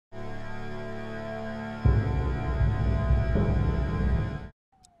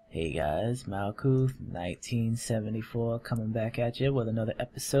Hey guys, Malkuth 1974 coming back at you with another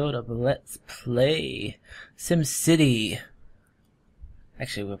episode of Let's Play SimCity.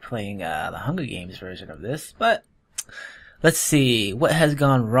 Actually, we're playing the Hunger Games version of this, but let's see what has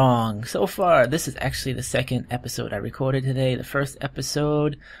gone wrong so far. This is actually the second episode I recorded today. The first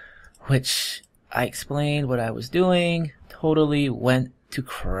episode, which I explained what I was doing, totally went to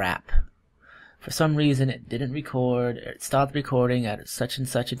crap. For some reason, it didn't record, or it stopped recording at such and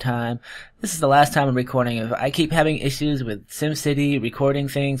such a time. This is the last time I'm recording. If I keep having issues with SimCity, recording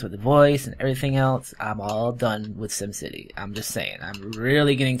things with the voice and everything else, I'm all done with SimCity. I'm just saying. I'm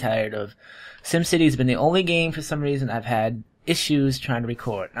really getting tired of SimCity. Has been the only game, for some reason, I've had issues trying to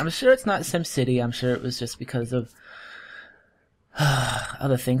record. I'm sure it's not SimCity. I'm sure it was just because of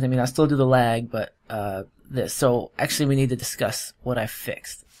other things. I mean, I'll still do the lag, but this. So, actually, we need to discuss what I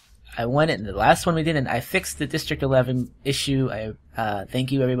fixed. I went in the last one we did, and I fixed the District 11 issue. I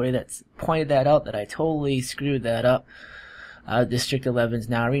thank you everybody that's pointed that out, that I totally screwed that up. District 11 is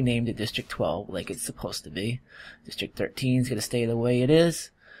now renamed to District 12, like it's supposed to be. District 13 is going to stay the way it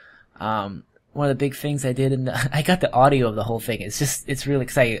is. One of the big things I did, and I got the audio of the whole thing. It's really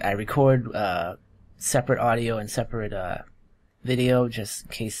exciting. I record separate audio and separate video, just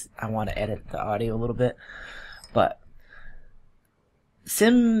in case I want to edit the audio a little bit. But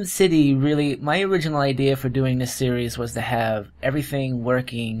SimCity, really, my original idea for doing this series was to have everything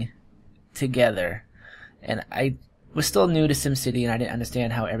working together. And I was still new to SimCity and I didn't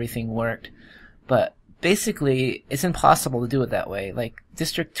understand how everything worked. But basically, it's impossible to do it that way. Like,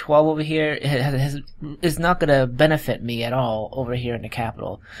 District 12 over here is not going to benefit me at all over here in the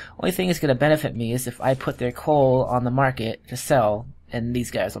capital. Only thing that's going to benefit me is if I put their coal on the market to sell and these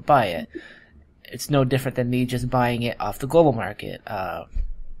guys will buy it. It's no different than me just buying it off the global market. I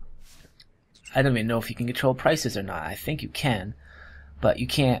don't even know if you can control prices or not. I think you can, but you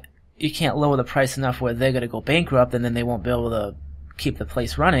can't lower the price enough where they're going to go bankrupt and then they won't be able to keep the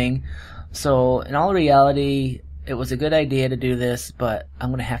place running. So in all reality, it was a good idea to do this, but I'm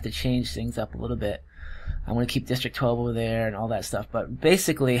going to have to change things up a little bit. I'm going to keep District 12 over there and all that stuff. But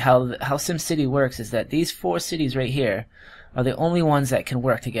basically how SimCity works is that these 4 cities right here are the only ones that can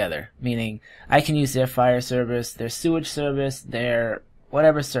work together. Meaning, I can use their fire service, their sewage service, their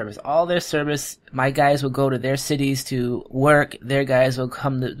whatever service. All their service, my guys will go to their cities to work, their guys will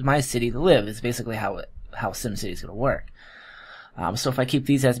come to my city to live. It's basically how SimCity is going to work. So if I keep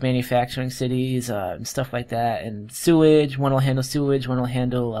these as manufacturing cities, and stuff like that, and sewage, one will handle sewage, one will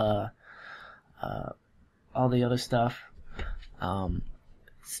handle all the other stuff.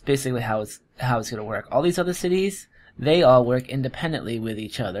 It's basically how it's going to work. All these other cities, they all work independently with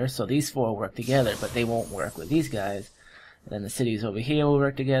each other, so these 4 work together, but they won't work with these guys. And then the cities over here will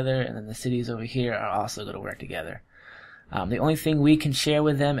work together, and then the cities over here are also going to work together. The only thing we can share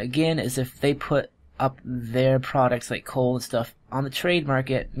with them, again, is if they put up their products like coal and stuff on the trade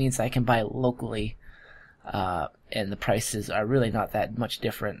market, means I can buy locally, and the prices are really not that much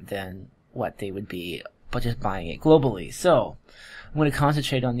different than what they would be, but just buying it globally. So I'm going to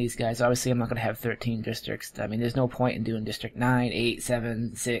concentrate on these guys. Obviously, I'm not going to have 13 districts. I mean, there's no point in doing District 9, 8,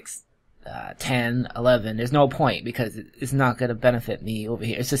 7, 6, 10, 11. There's no point because it's not going to benefit me over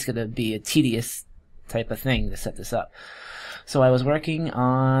here. It's just going to be a tedious type of thing to set this up. So I was working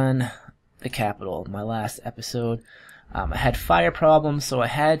on the capital, my last episode. I had fire problems, so I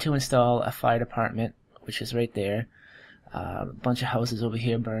had to install a fire department, which is right there. A bunch of houses over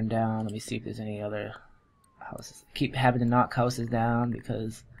here burned down. Let me see if there's any other houses. Keep having to knock houses down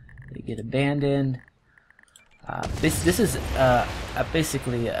because they get abandoned. This is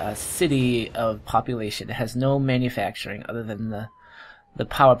basically a city of population. It has no manufacturing other than the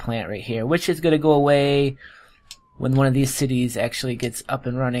power plant right here, which is going to go away when one of these cities actually gets up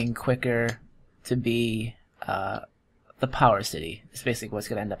and running quicker to be the power city. It's basically what's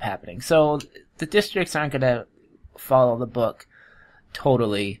going to end up happening. So the districts aren't going to follow the book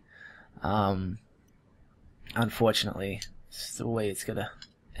totally. Unfortunately, it's the way it's gonna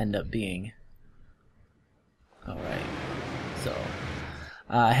end up being. Alright, so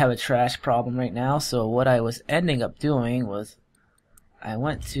I have a trash problem right now, so what I was ending up doing was I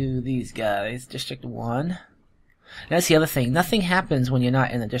went to these guys, District 1. And that's the other thing, nothing happens when you're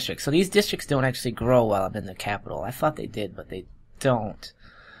not in the district. So these districts don't actually grow while I'm in the capital. I thought they did, but they don't.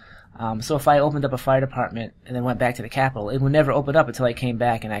 So if I opened up a fire department and then went back to the capital, it would never open up until I came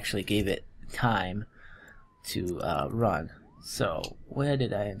back and actually gave it time to run. So where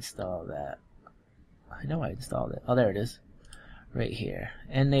did I install that? I know I installed it. Oh, there it is, right here.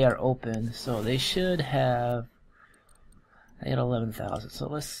 And they are open, so they should have. I got 11,000. So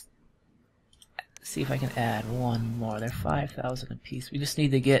let's see if I can add one more. They're 5,000 apiece. We just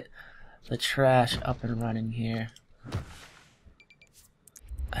need to get the trash up and running here.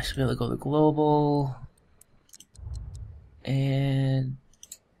 I should be able to go to global and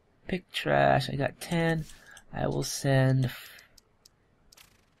pick trash. I got 10. I will send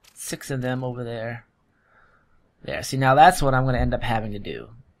 6 of them over there. There. See, now that's what I'm going to end up having to do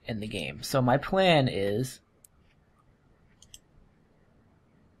in the game. So my plan is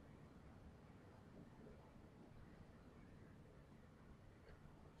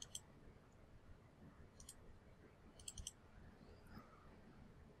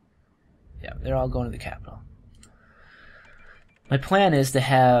yeah, they're all going to the capital. My plan is to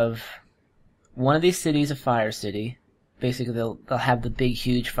have one of these cities a fire city. Basically, they'll have the big,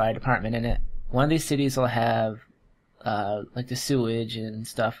 huge fire department in it. One of these cities will have like the sewage and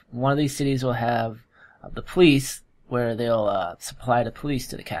stuff. One of these cities will have the police, where they'll supply the police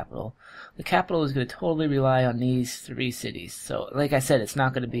to the capital. The capital is going to totally rely on these 3 cities. So, like I said, it's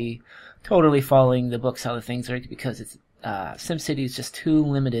not going to be totally following the books how the things work, because it's SimCity is just too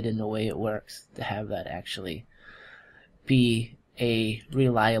limited in the way it works to have that actually be a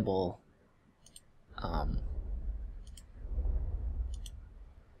reliable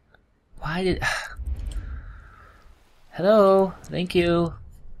why did hello, thank you.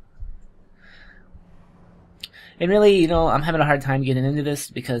 And really, you know, I'm having a hard time getting into this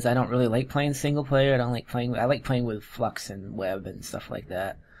because I don't really like playing single player. I like playing with Flux and Web and stuff like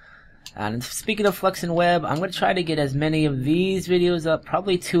that. And speaking of Flux and Web, I'm going to try to get as many of these videos up,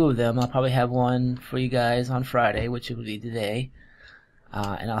 probably 2 of them. I'll probably have one for you guys on Friday, which will be today.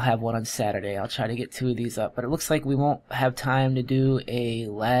 And I'll have one on Saturday. I'll try to get 2 of these up. But it looks like we won't have time to do a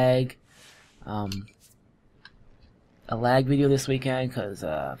lag video this weekend because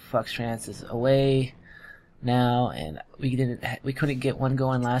Flux Trance is away now, and we couldn't get one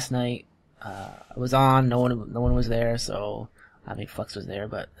going last night. I was on, no one was there, so I mean Flux was there,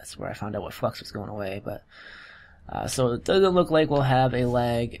 but that's where I found out what Flux was going away. But so it doesn't look like we'll have a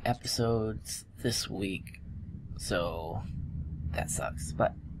lag episodes this week, so that sucks.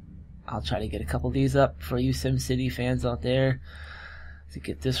 But I'll try to get a couple of these up for you SimCity fans out there to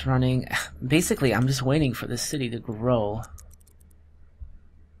get this running. Basically, I'm just waiting for this city to grow,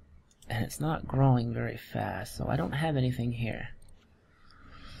 and it's not growing very fast, so I don't have anything here.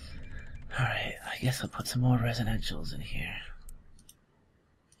 Alright, I guess I'll put some more residentials in here.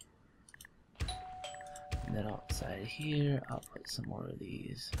 And then outside here, I'll put some more of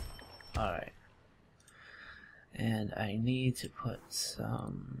these. Alright. And I need to put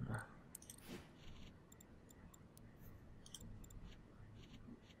some...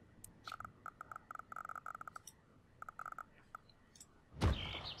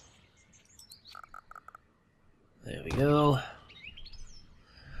 There we go.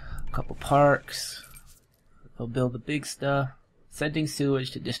 A couple parks. They'll build the big stuff. Sending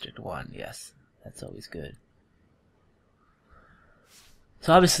sewage to District 1. Yes, that's always good.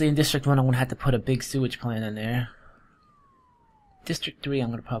 So obviously in District 1 I'm going to have to put a big sewage plant in there. District 3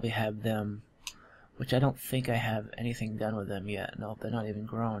 I'm going to probably have them, which I don't think I have anything done with them yet. No, they're not even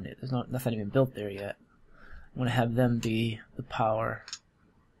grown. There's nothing even built there yet. I'm going to have them be the power.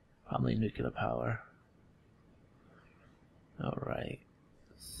 Probably nuclear power. Alright,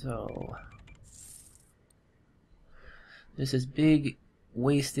 so this is big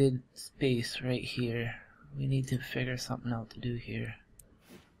wasted space right here. We need to figure something out to do here.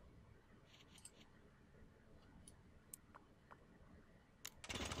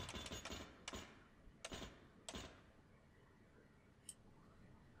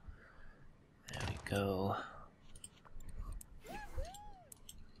 There we go.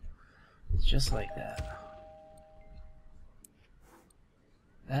 It's just like that.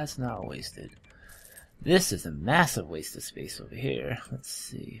 That's not wasted. This is a massive waste of space over here. Let's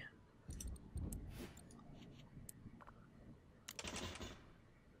see.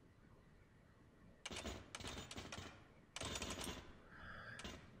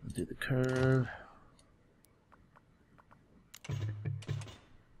 We'll do the curve. And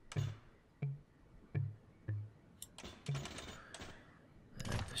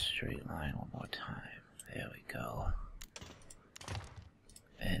the straight line one more time. There we go.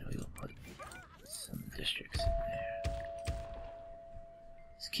 And we will put some districts in there.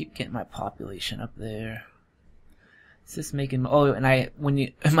 Just keep getting my population up there. It's just making... Oh, and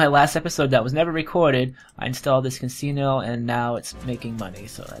in my last episode that was never recorded, I installed this casino, and now it's making money,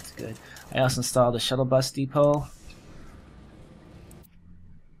 so that's good. I also installed a shuttle bus depot.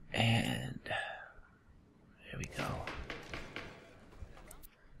 And there we go.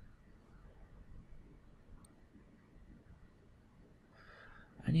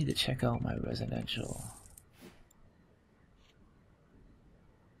 I need to check out my residential.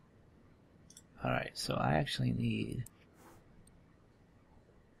 Alright, so I actually need...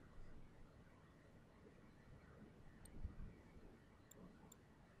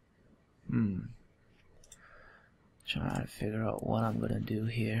 Trying to figure out what I'm gonna do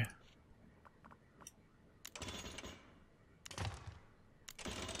here.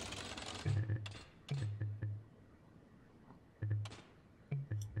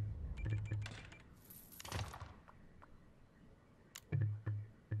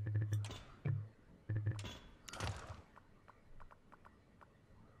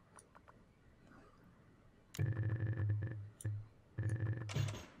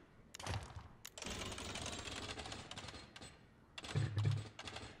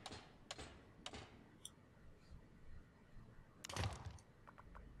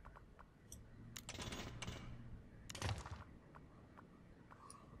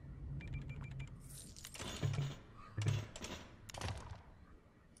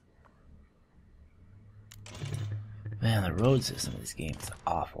 Man, the road system in this game is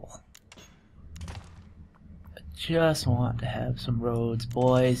awful. I just want to have some roads,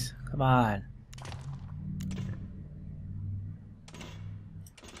 boys. Come on.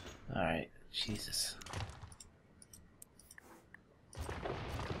 Alright, Jesus.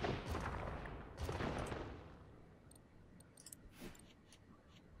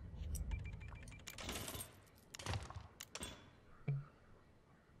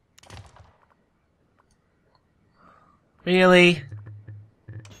 Really?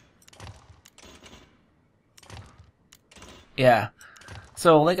 Yeah.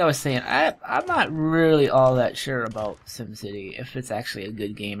 So, like I was saying, I'm not really all that sure about SimCity, if it's actually a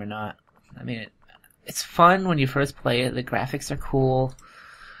good game or not. I mean, it's fun when you first play it. The graphics are cool.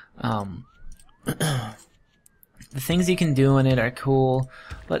 The things you can do in it are cool,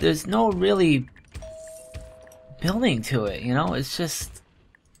 but there's no really building to it, you know? It's just...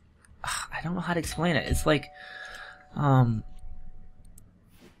 I don't know how to explain it. It's like... I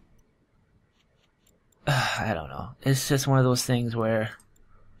don't know. It's just one of those things where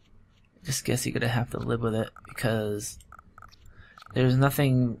I just guess you're gonna have to live with it because there's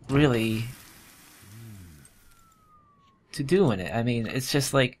nothing really to do in it. I mean, it's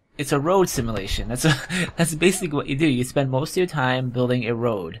just like it's a road simulation. That's basically what you do. You spend most of your time building a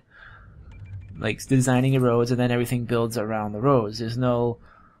road, like designing your roads, and then everything builds around the roads. There's no,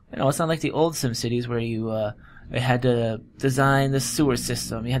 it's not like the old SimCities where you had to design the sewer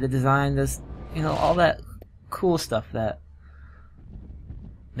system. You had to design this, all that cool stuff that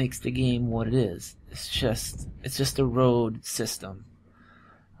makes the game what it is. It's just a road system.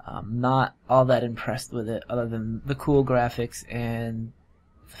 I'm not all that impressed with it, other than the cool graphics and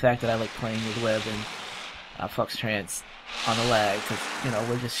the fact that I like playing with Web and Foxtrance on the lag, because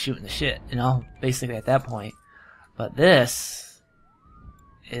we're just shooting the shit, basically at that point. But this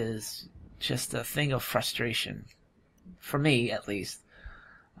is just a thing of frustration, for me at least.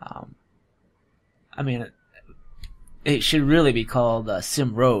 I mean, it should really be called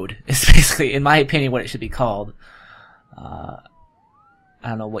Sim Road. It's basically, in my opinion, what it should be called. I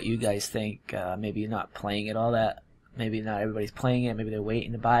don't know what you guys think. Maybe you're not playing it all that. Maybe not everybody's playing it. Maybe they're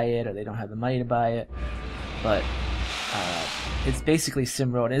waiting to buy it, or they don't have the money to buy it. But it's basically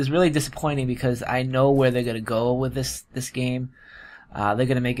Sim Road. It's really disappointing because I know where they're gonna go with this game. They're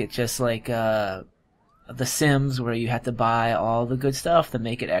gonna make it just like The Sims, where you have to buy all the good stuff to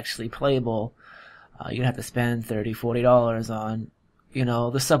make it actually playable. You're gonna have to spend $30, $40 on,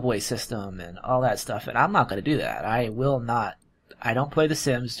 the subway system and all that stuff. And I'm not gonna do that. I will not. I don't play The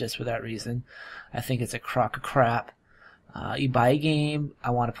Sims just for that reason. I think it's a crock of crap. You buy a game,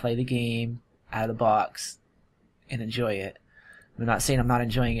 I want to play the game out of the box and enjoy it. I'm not saying I'm not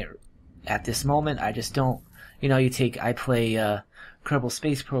enjoying it at this moment. I just don't. I play Kerbal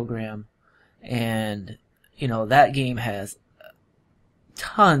Space Program, and that game has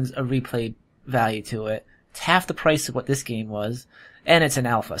tons of replay value to it. It's half the price of what this game was, and it's an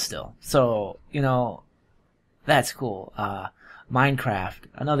alpha still. So that's cool. Minecraft,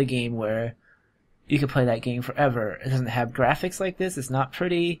 another game where you can play that game forever. It doesn't have graphics like this. It's not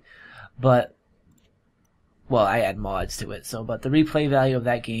pretty, but I add mods to it. But the replay value of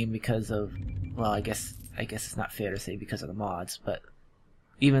that game, because of, I guess it's not fair to say because of the mods, but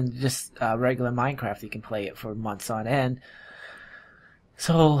even just regular Minecraft, you can play it for months on end.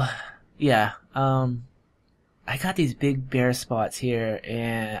 So yeah, I got these big bare spots here,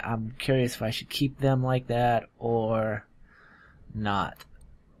 and I'm curious if I should keep them like that or not.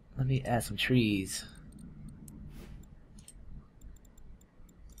 Let me add some trees.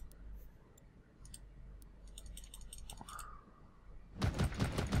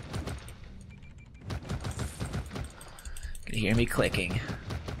 can hear me clicking.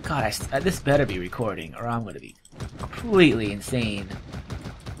 God, this better be recording, or I'm going to be completely insane.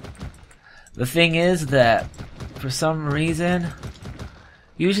 The thing is that, for some reason,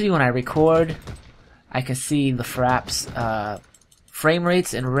 usually when I record, I can see the Fraps frame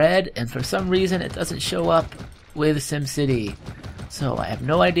rates in red, and for some reason it doesn't show up with SimCity. So I have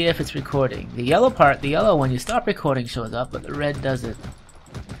no idea if it's recording. The yellow part, the yellow when you stop recording shows up, but the red doesn't.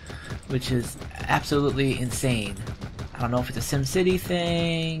 Which is absolutely insane. I don't know if it's a SimCity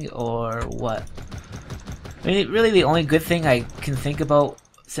thing or what. I mean, really the only good thing I can think about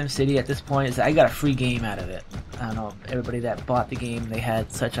SimCity at this point is that I got a free game out of it. I don't know, everybody that bought the game, they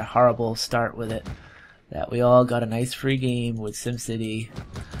had such a horrible start with it that we all got a nice free game with SimCity.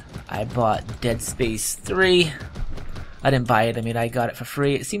 I bought Dead Space 3. I didn't buy it, I mean I got it for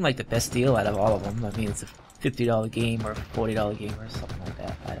free. It seemed like the best deal out of all of them. I mean it's a $50 game or $40 game or something like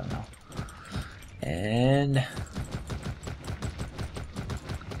that, I don't know. And yeah,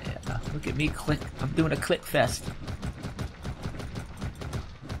 look at me click. I'm doing a click fest.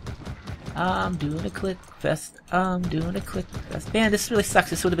 I'm doing a click fest. I'm doing a click fest. Man, this really sucks.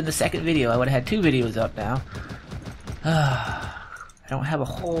 This would have been the second video. I would have had 2 videos up now. I don't have a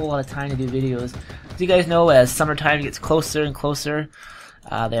whole lot of time to do videos. As you guys know, as summertime gets closer and closer,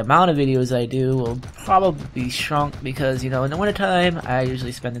 the amount of videos I do will probably be shrunk because, you know, in the wintertime, I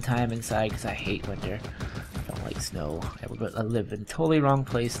usually spend the time inside because I hate winter. I don't like snow. I live in a totally wrong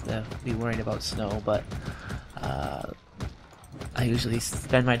place to be worrying about snow, but I usually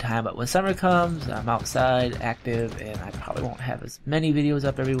spend my time, but when summer comes, I'm outside, active, and I probably won't have as many videos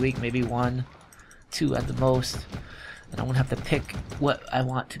up every week, maybe 1, 2 at the most, and I won't have to pick what I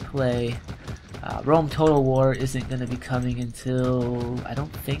want to play. Rome Total War isn't going to be coming until, I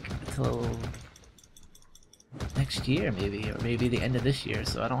don't think, until next year maybe, or maybe the end of this year,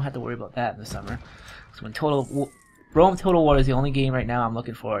 so I don't have to worry about that in the summer. So when Rome Total War is the only game right now I'm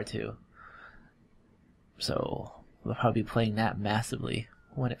looking forward to. So we'll probably be playing that massively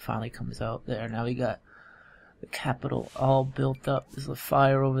when it finally comes out there. Now we got the capital all built up. There's a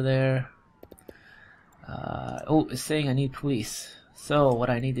fire over there. Oh, it's saying I need police. So what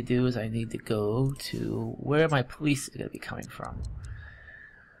I need to do is I need to go to where my police are going to be coming from.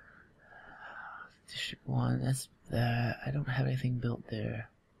 District 1, that's that. I don't have anything built there.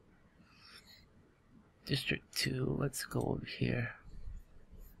 District 2, let's go over here.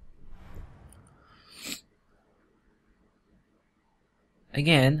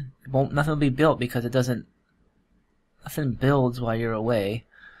 Again, nothing will be built because it doesn't, nothing builds while you're away.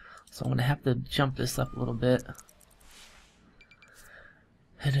 So I'm going to have to jump this up a little bit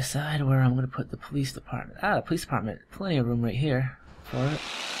and decide where I'm going to put the police department. The police department, plenty of room right here for it.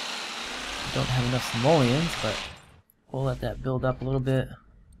 Don't have enough simoleons, but we'll let that build up a little bit.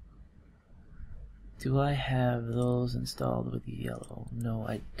 Do I have those installed with yellow? No,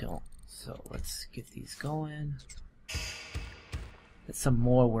 I don't. So let's get these going. That's some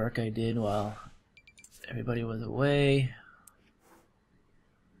more work I did while everybody was away.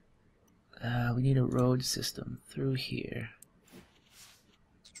 We need a road system through here.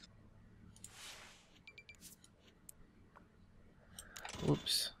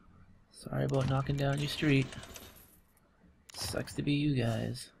 Oops. Sorry about knocking down your street. Sucks to be you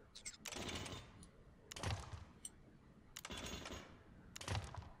guys.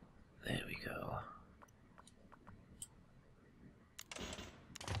 There we go.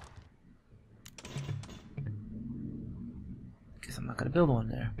 Guess I'm not gonna build one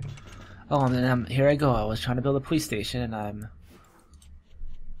there. Oh, and then here I go. I was trying to build a police station, and I'm...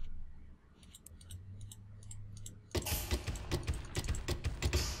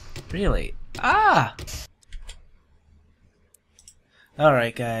 Really? Ah!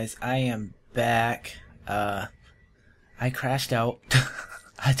 Alright guys, I am back. I crashed out.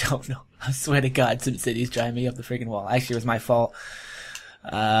 I don't know. I swear to God, SimCity's driving me up the freaking wall. Actually, it was my fault.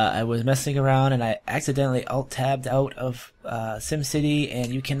 I was messing around and I accidentally alt-tabbed out of SimCity,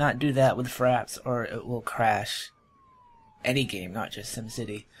 and you cannot do that with Fraps or it will crash. Any game, not just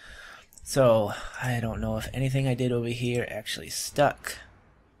SimCity. So, I don't know if anything I did over here actually stuck.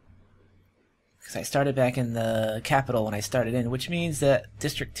 Because I started back in the capital when I started in, which means that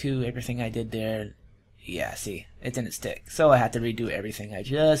District 2, everything I did there, yeah, see, it didn't stick. So I had to redo everything I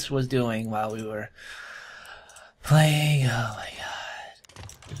just was doing while we were playing. Oh my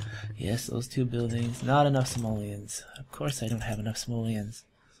God. Yes, those 2 buildings, not enough simoleons. Of course I don't have enough simoleons.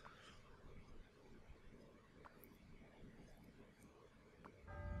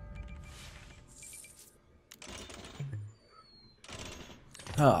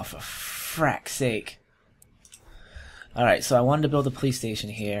 Oh, for frack's sake. Alright, so I wanted to build a police station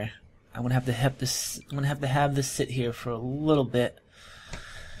here. I'm gonna have to have this. I'm gonna have this sit here for a little bit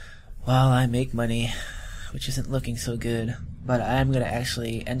while I make money, which isn't looking so good. But I'm gonna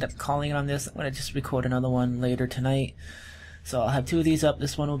actually end up calling it on this. I'm gonna just record another one later tonight. So I'll have 2 of these up.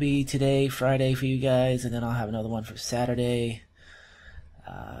 This one will be today, Friday for you guys, and then I'll have another one for Saturday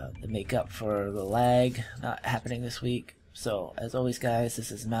to make up for the lag not happening this week. So as always, guys, this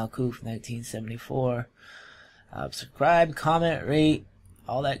is Malkoof 1974. Subscribe, comment, rate,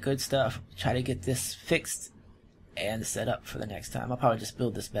 all that good stuff. Try to get this fixed and set up for the next time. I'll probably just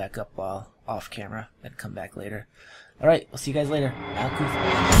build this back up while off camera and come back later. Alright, we'll see you guys later.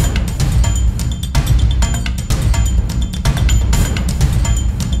 Malkoof.